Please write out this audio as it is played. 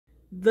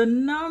the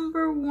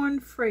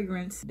 #1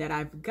 fragrance that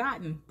I've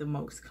gotten the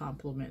most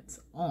compliments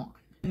on.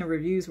 In the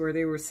reviews where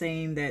they were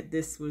saying that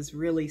this was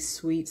really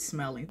sweet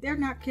smelling. They're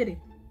not kidding.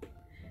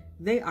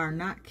 They are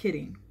not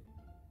kidding.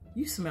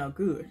 You smell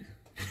good.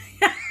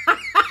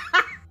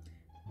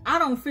 I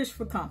don't fish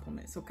for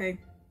compliments, okay?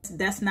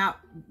 That's not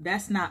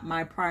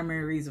my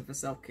primary reason for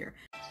self-care.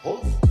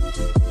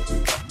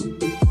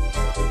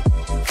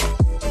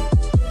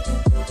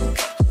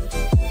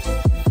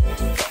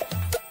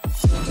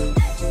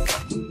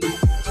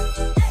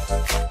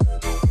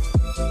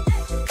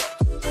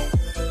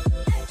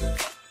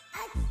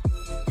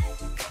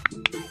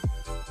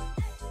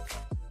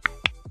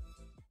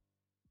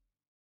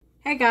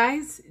 Hey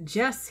guys,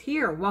 Jess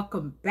here.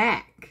 Welcome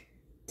back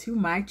to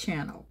my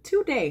channel.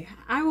 Today,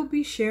 I will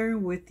be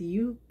sharing with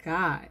you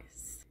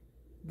guys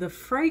the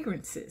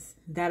fragrances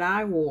that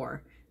I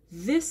wore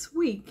this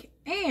week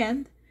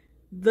and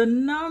the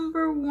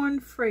 #1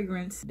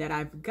 fragrance that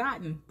I've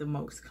gotten the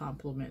most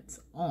compliments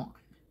on.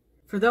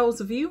 For those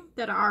of you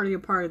that are already a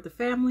part of the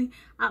family,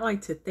 I'd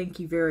like to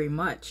thank you very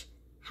much.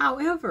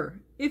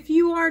 However, if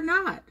you are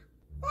not,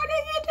 what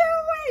are you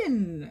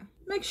doing?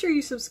 Make sure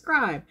you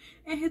subscribe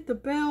and hit the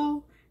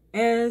bell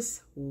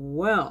as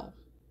well.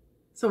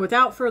 So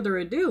without further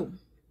ado,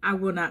 I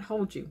will not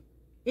hold you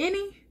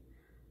any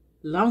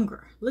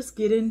longer. Let's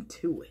get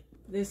into it.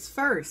 This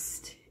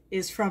first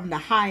is from the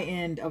high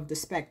end of the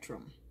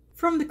spectrum.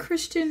 From the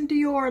Christian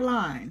Dior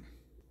line,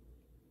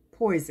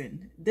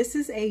 Poison. This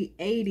is a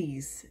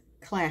 80s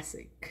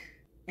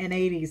classic. An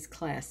 80s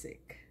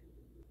classic.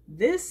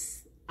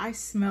 This, I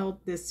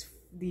smelled this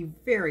the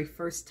very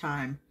first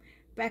time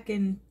back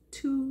in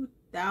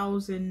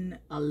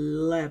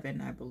 2011,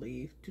 I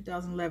believe.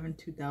 2011,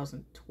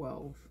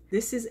 2012.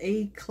 This is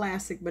a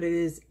classic, but it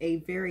is a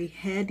very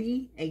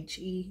heady,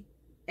 H-E-A-D-Y.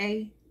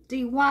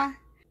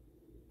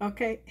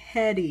 Okay,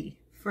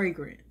 heady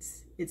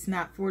fragrance. It's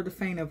not for the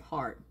faint of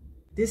heart.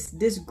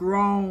 This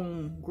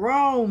grown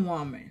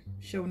woman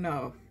show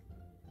enough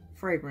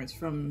fragrance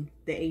from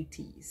the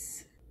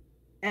 80s.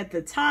 At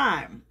the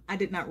time, I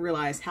did not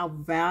realize how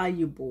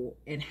valuable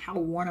and how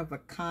one of a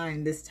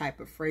kind this type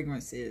of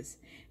fragrance is,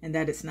 and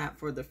that it's not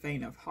for the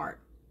faint of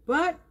heart.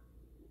 But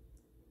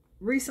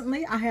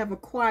recently, I have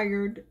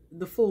acquired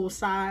the full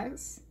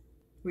size,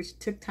 which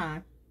took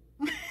time,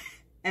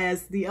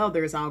 as the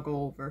others I'll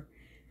go over.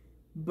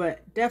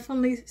 But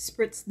definitely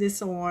spritz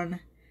this on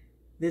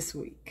this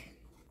week.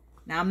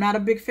 Now, I'm not a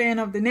big fan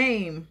of the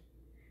name,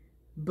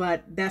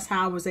 but that's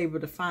how I was able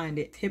to find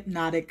it.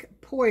 Hypnotic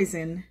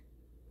Poison.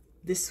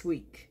 This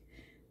week.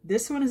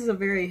 This one is a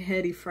very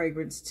heady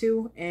fragrance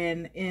too,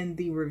 and in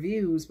the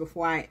reviews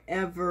before I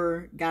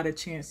ever got a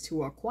chance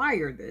to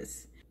acquire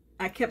this,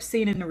 I kept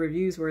seeing in the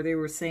reviews where they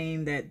were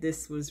saying that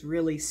this was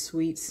really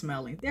sweet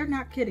smelling. They're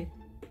not kidding.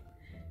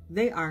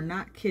 They are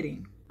not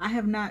kidding. I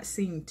have not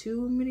seen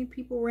too many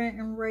people rant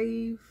and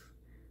rave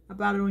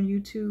about it on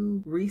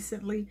YouTube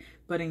recently,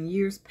 but in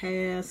years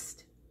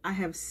past I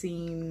have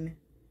seen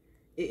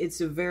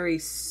it's a very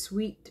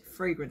sweet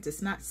fragrance.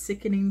 It's not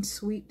sickening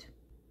sweet.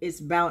 It's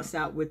balanced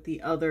out with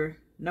the other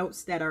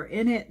notes that are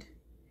in it,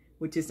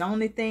 which is the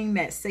only thing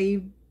that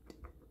saved.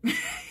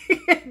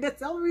 That's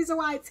the only reason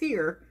why it's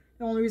here.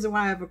 The only reason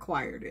why I've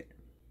acquired it.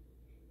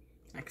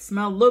 I can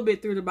smell a little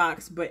bit through the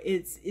box, but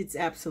it's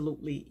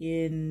absolutely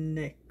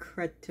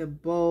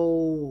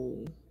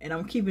incredible. And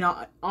I'm keeping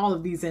all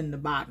of these in the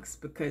box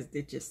because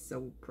they're just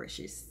so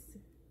precious.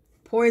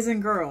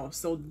 Poison Girl.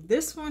 So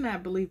this one I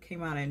believe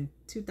came out in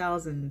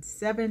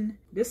 2007.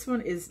 This one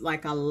is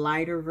like a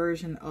lighter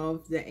version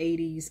of the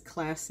 80s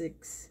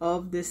classics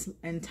of this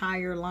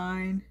entire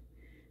line.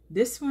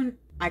 This one,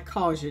 I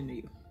caution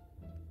you.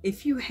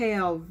 If you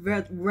have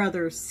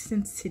rather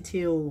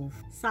sensitive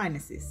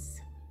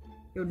sinuses,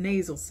 your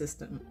nasal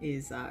system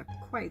is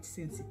quite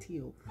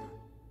sensitive,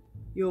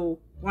 you'll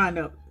wind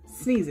up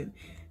sneezing.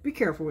 Be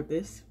careful with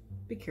this.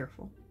 Be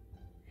careful.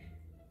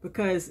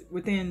 Because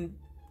within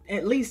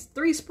at least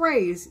 3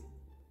 sprays.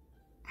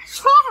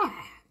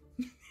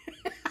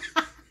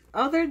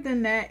 Other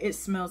than that, it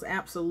smells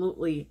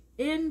absolutely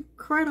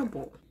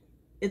incredible.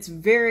 It's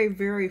very,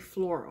 very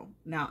floral.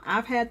 Now,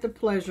 I've had the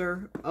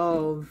pleasure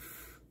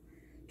of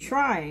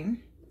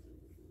trying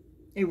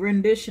a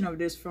rendition of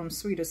this from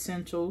Sweet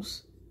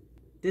Essentials.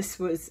 This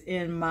was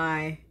in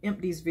my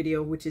Empties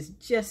video, which is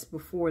just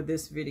before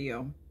this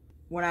video.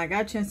 When I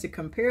got a chance to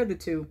compare the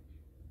two,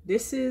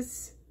 this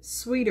is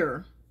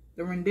sweeter,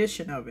 the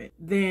rendition of it,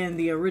 than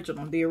the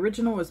original. The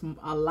original is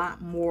a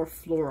lot more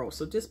floral,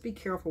 so just be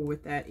careful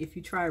with that if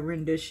you try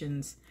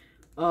renditions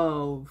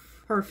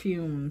of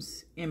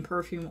perfumes in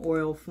perfume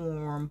oil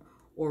form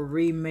or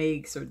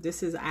remakes, or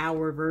this is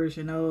our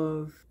version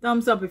of.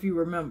 Thumbs up if you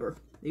remember.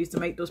 They used to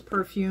make those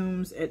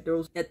perfumes at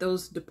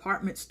those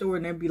department stores,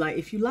 and they'd be like,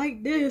 if you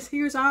like this,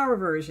 here's our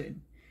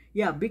version.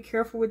 Yeah, be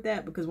careful with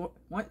that, because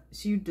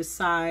once you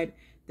decide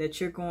that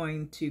you're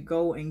going to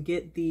go and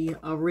get the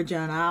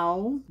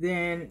original,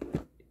 then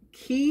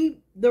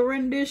keep the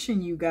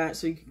rendition you got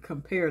so you can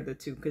compare the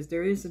two, because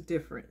there is a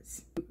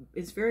difference.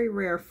 It's very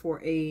rare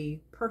for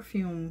a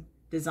perfume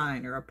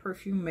designer, a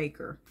perfume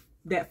maker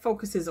that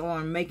focuses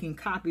on making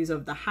copies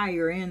of the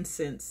higher end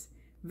scents.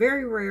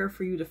 Very rare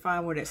for you to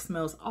find one that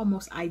smells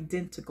almost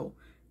identical.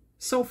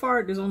 So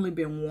far, there's only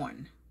been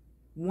one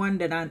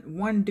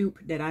dupe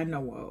that I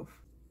know of.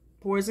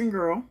 Poison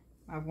Girl.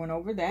 I went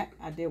over that.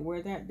 I did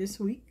wear that this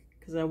week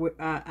because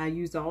I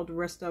used all the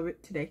rest of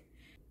it today.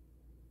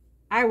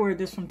 I wear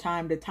this from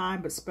time to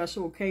time, but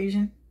special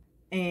occasion.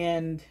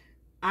 And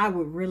I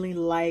would really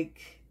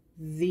like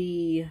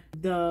the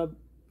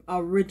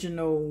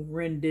original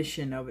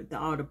rendition of it, the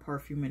Eau de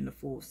Perfume in the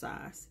full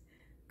size.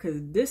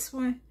 Because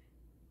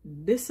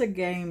this a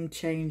game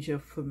changer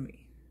for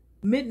me.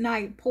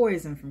 Midnight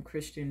Poison from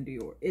Christian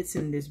Dior. It's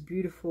in this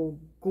beautiful,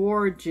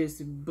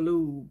 gorgeous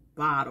blue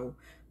bottle,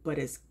 but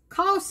it's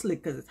costly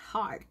because it's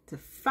hard to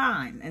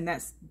find. And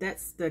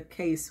that's the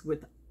case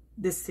with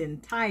this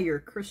entire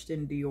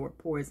Christian Dior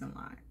Poison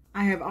line.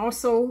 I have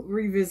also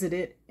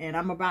revisited, and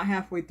I'm about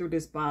halfway through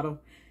this bottle,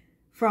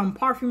 from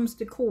Parfums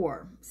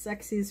Decor,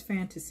 Sexiest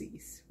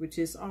Fantasies, which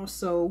is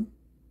also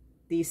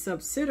the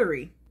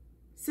subsidiary,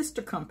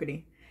 sister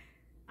company,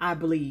 I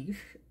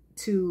believe,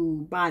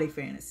 to Body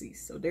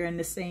Fantasies. So they're in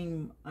the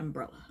same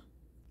umbrella.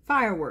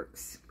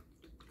 Fireworks.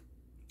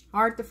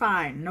 Hard to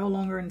find, no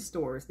longer in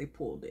stores. They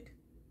pulled it.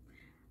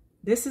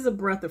 This is a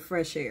breath of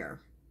fresh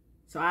air.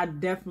 So I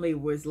definitely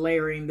was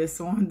layering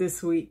this on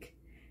this week.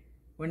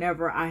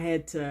 Whenever I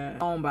had to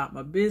go about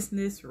my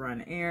business,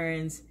 run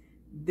errands,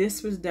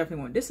 this was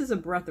definitely one. This is a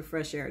breath of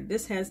fresh air.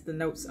 This has the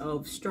notes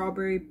of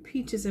strawberry,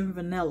 peaches, and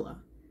vanilla.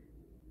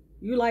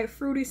 You like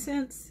fruity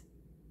scents?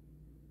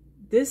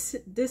 This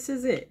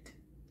is it.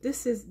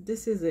 This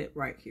is it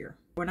right here.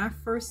 When I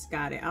first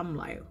got it, I'm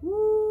like,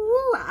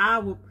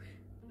 whoo,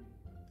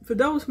 for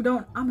those who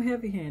don't, I'm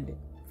heavy-handed.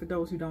 For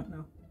those who don't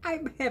know,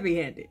 I'm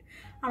heavy-handed.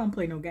 I don't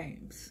play no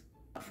games.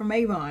 From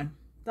Avon,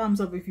 thumbs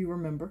up if you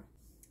remember.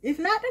 If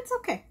not, that's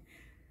okay.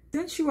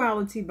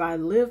 Sensuality by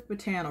Live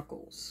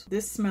Botanicals.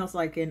 This smells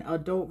like an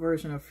adult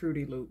version of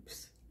Fruity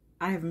Loops.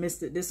 I have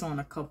misted this on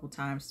a couple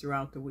times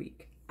throughout the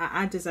week.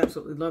 I just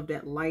absolutely love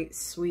that light,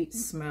 sweet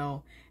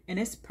smell. And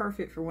it's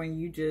perfect for when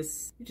you're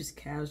just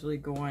casually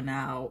going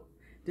out.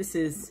 This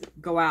is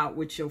go out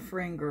with your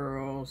friend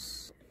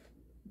girls,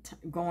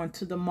 going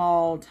to the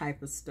mall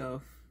type of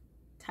stuff,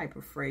 type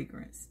of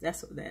fragrance.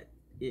 That's what that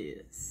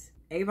is.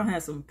 Avon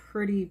has some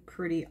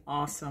pretty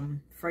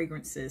awesome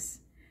fragrances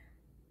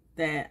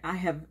that I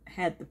have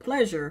had the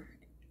pleasure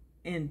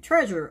and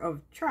treasure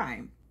of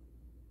trying.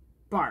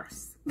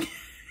 Bars.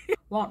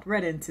 Walked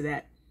right into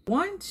that.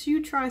 Once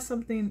you try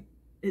something,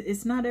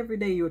 it's not every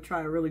day you'll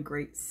try a really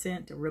great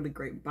scent, a really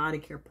great body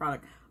care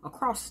product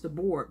across the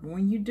board. But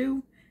when you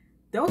do,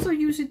 those are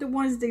usually the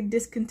ones they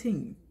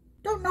discontinue.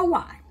 Don't know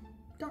why.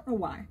 Don't know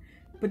why.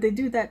 But they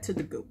do that to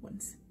the good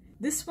ones.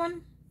 This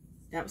one,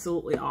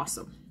 absolutely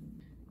awesome.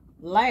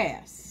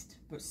 Last,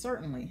 but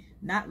certainly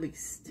not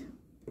least,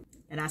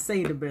 and I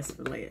say the best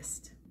for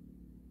last,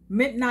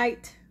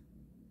 Midnight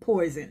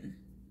Poison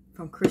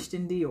from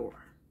Christian Dior.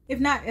 If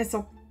not, it's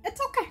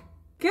okay.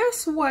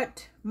 Guess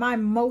what my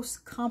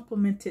most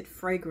complimented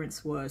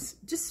fragrance was?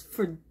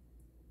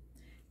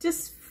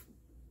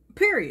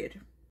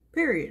 Period.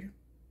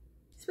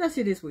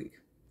 Especially this week.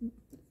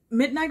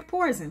 Midnight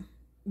Poison.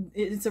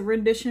 It's a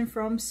rendition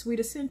from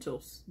Sweet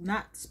Essentials.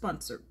 Not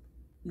sponsored.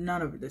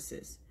 None of this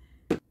is.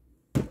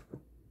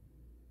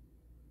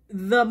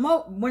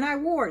 When I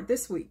wore it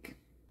this week,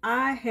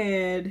 I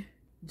had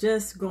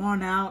just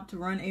gone out to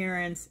run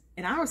errands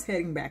and I was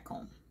heading back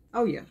home.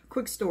 Oh yeah,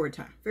 quick story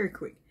time, very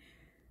quick.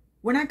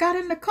 When I got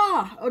in the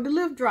car or the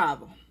Lyft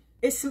driver,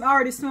 it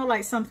already smelled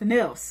like something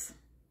else.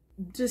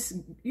 Just,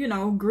 you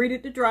know,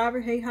 greeted the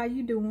driver. Hey, how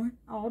you doing?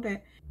 All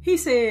that. He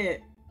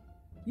said,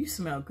 you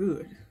smell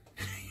good.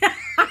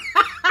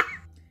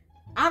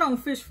 I don't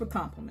fish for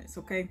compliments,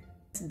 okay?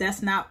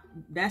 That's not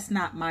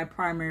my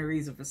primary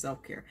reason for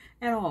self-care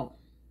at all.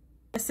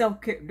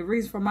 Self-care, the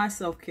reason for my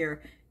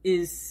self-care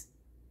is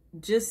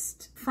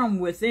just from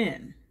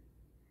within,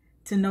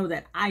 to know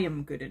that I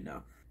am good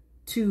enough,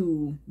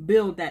 to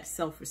build that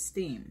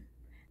self-esteem,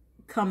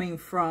 coming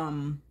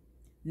from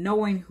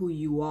knowing who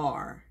you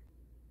are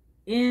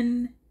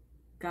in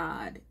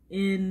God,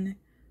 in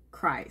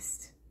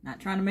Christ. Not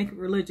trying to make it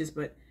religious,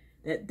 but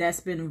that's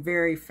been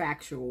very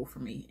factual for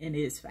me, and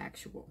is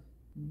factual.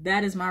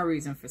 That is my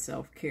reason for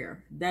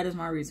self-care. That is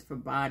my reason for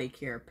body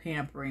care,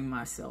 pampering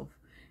myself.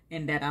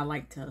 And that I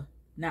like to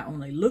not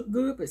only look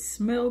good, but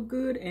smell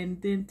good,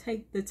 and then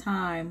take the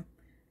time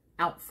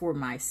out for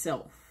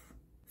myself.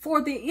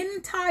 For the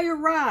entire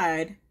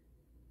ride,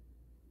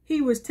 he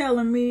was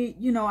telling me,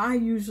 you know, I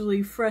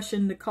usually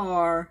freshen the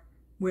car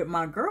with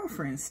my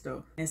girlfriend's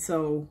stuff. And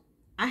so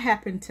I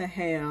happen to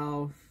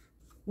have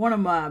one of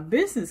my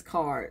business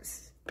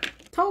cards,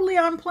 totally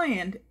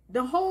unplanned,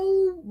 the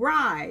whole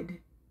ride.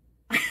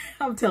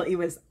 I'm telling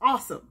you, it was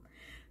awesome.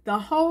 The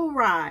whole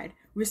ride.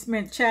 We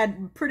spent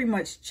pretty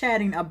much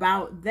chatting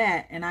about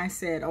that. And I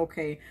said,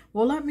 okay,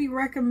 well, let me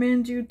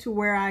recommend you to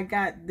where I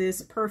got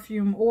this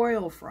perfume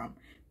oil from.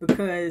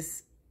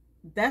 Because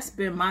that's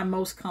been my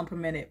most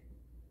complimented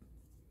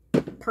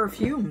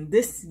perfume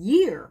this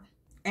year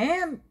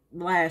and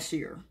last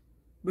year,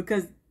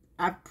 because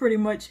I pretty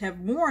much have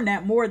worn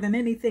that more than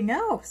anything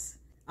else.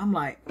 I'm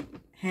like,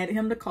 handed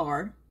him the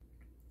card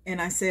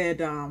and I said,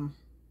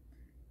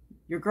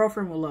 your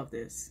girlfriend will love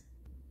this.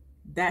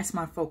 That's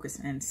my focus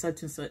and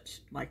such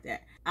like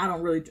that. I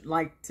don't really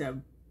like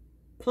to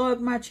plug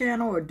my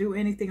channel or do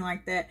anything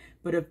like that.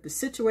 But if the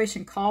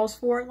situation calls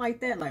for it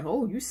like that, like,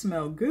 oh, you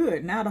smell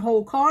good. Now the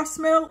whole car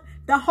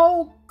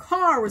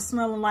was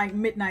smelling like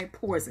midnight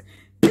poison.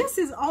 This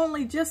is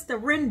only just a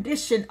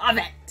rendition of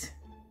it.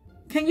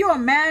 Can you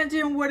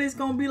imagine what it's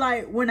going to be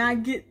like when I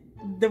get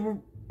the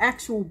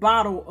actual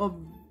bottle of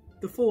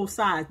the full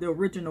size, the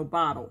original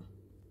bottle?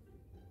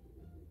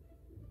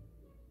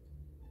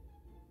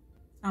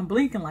 I'm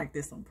blinking like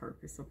this on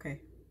purpose,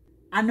 okay?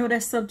 I know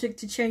that's subject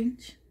to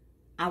change.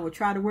 I would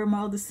try to wear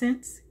my other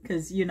scents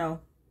because, you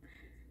know,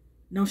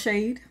 no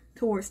shade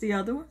towards the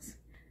other ones.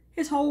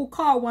 His whole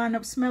car wound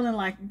up smelling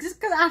like, just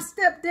because I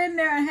stepped in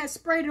there and had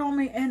sprayed it on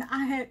me and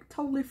I had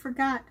totally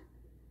forgot.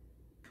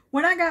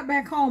 When I got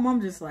back home,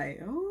 I'm just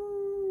like,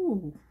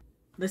 oh,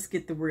 let's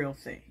get the real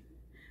thing.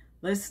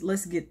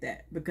 Let's get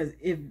that. Because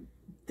if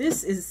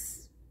this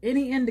is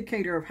any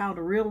indicator of how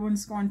the real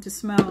one's going to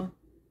smell,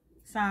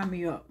 sign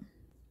me up.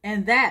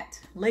 And that,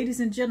 ladies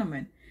and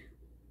gentlemen,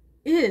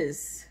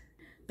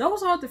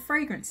 those are the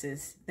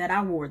fragrances that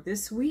I wore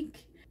this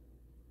week.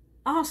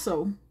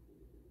 Also,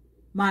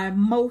 my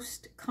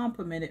most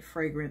complimented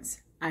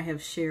fragrance I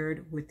have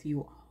shared with you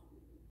all.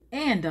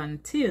 And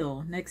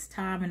until next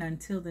time and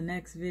until the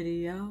next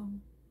video.